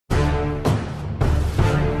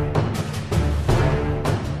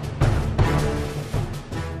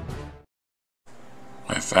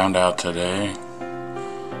Found out today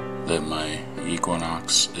that my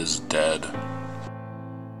Equinox is dead.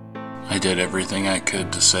 I did everything I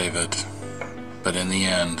could to save it, but in the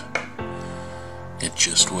end, it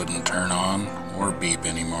just wouldn't turn on or beep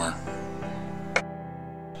anymore.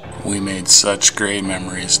 We made such great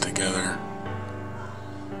memories together.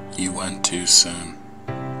 You went too soon.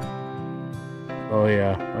 Oh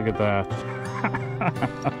yeah, look at that.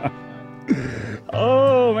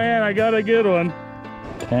 Oh man, I got a good one.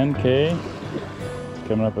 10K, it's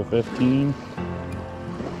coming up at 15.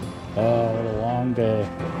 Oh, what a long day.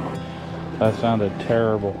 That sounded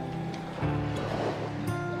terrible.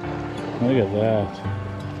 Look at that.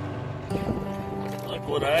 Look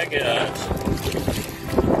what I got.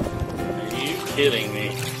 Are you kidding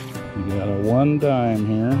me? You got a 1 dime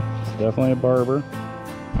here. It's definitely a barber.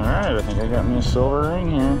 Alright, I think I got me a silver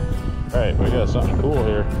ring here. Alright, we got something cool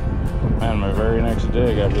here. Man, my very next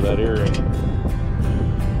dig after that earring.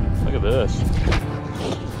 Look at this.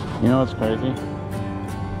 You know what's crazy?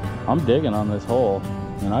 I'm digging on this hole,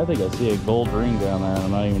 and I think I see a gold ring down there, and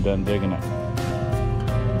I'm not even done digging it.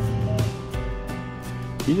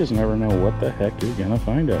 You just never know what the heck you're gonna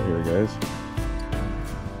find out here, guys.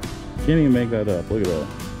 Can't even make that up. Look at that.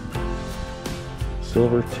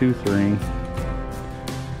 Silver tooth ring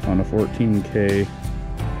on a 14K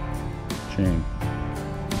chain.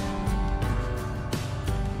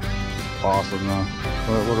 Awesome, though.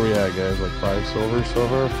 What are we at, guys? Like 5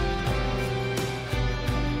 silver?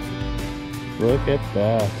 Look at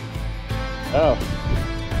that. Oh.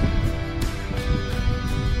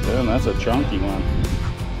 Damn, that's a chunky one.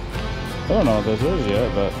 I don't know what this is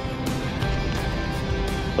yet, but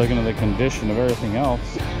looking at the condition of everything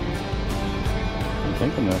else, I'm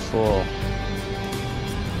thinking this little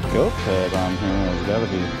goat head on here has got to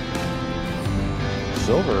be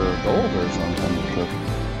silver or gold or something.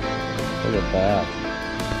 Look at that.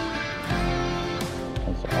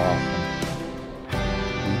 That's awesome.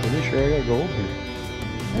 I'm pretty sure I got gold here.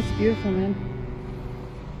 That's beautiful, man.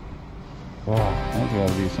 Wow, that's got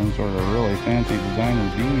to be some sort of really fancy designer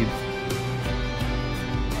bead.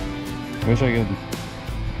 Wish I could.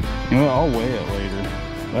 You know what? I'll weigh it later.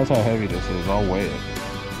 That's how heavy this is. I'll weigh it.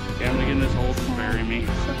 Okay, I'm gonna get in this hole to bury me.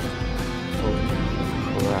 Oh,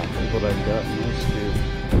 crap. Look what I've got in this tube.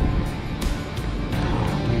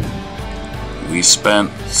 We spent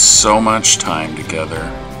so much time together.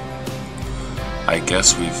 I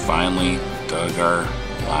guess we finally dug our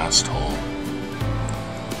last hole.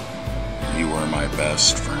 You were my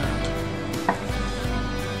best friend.